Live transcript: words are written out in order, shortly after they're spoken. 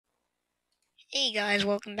Hey guys,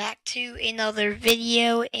 welcome back to another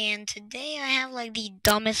video, and today I have like the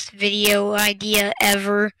dumbest video idea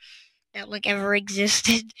ever that ever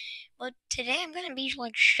existed. But today I'm gonna be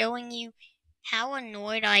showing you how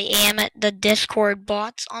annoyed I am at the Discord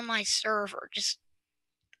bots on my server.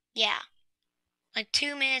 Yeah. Like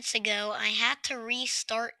 2 minutes ago I had to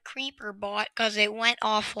restart CreeperBot because it went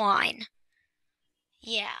offline.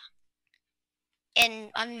 Yeah.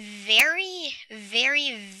 And I'm very,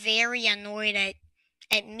 very, very annoyed at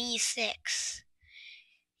Me6.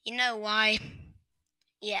 You know why?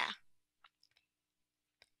 Yeah.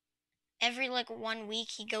 Every 1 week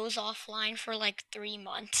he goes offline for 3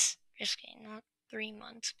 months. Just kidding, not 3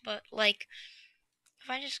 months, but if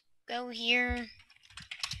I just go here,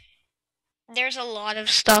 there's a lot of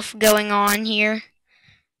stuff going on here.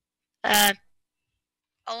 Uh,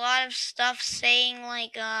 a lot of stuff saying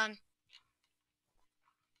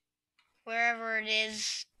wherever it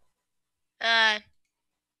is. Uh,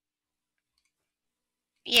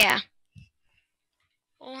 yeah.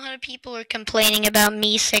 A lot of people are complaining about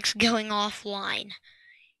Me6 going offline.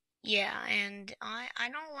 Yeah, and I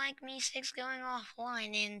don't like Me6 going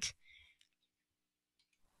offline, and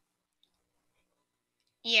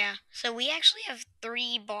yeah, so we actually have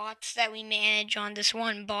 3 bots that we manage on this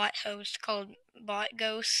one bot host called Bot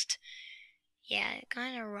Ghost. Yeah, it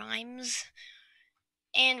kind of rhymes.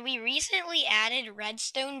 And we recently added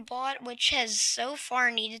Redstone Bot, which has so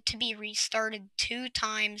far needed to be restarted 2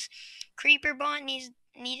 times. Creeper Bot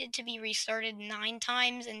needed to be restarted 9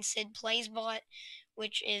 times, and Sid Plays Bot,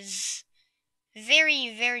 which is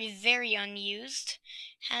very, very, very unused,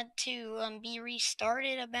 had to be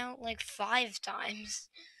restarted about 5 times.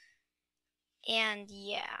 And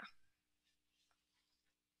yeah,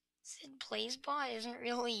 Sid Plays Bot isn't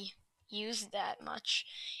really used that much.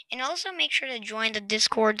 And also make sure to join the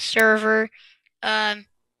Discord server. Um,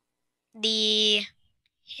 the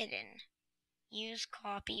hidden use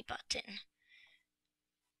copy button.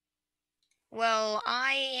 Well,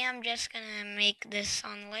 I am just gonna make this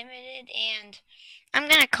unlimited, and I'm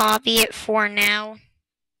gonna copy it for now.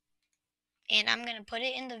 And I'm gonna put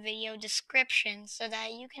it in the video description so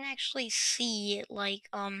that you can actually see it,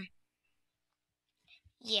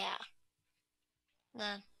 yeah,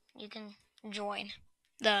 you can join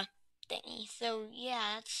the thingy. So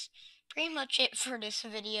yeah, that's pretty much it for this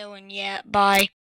video, and yeah, bye.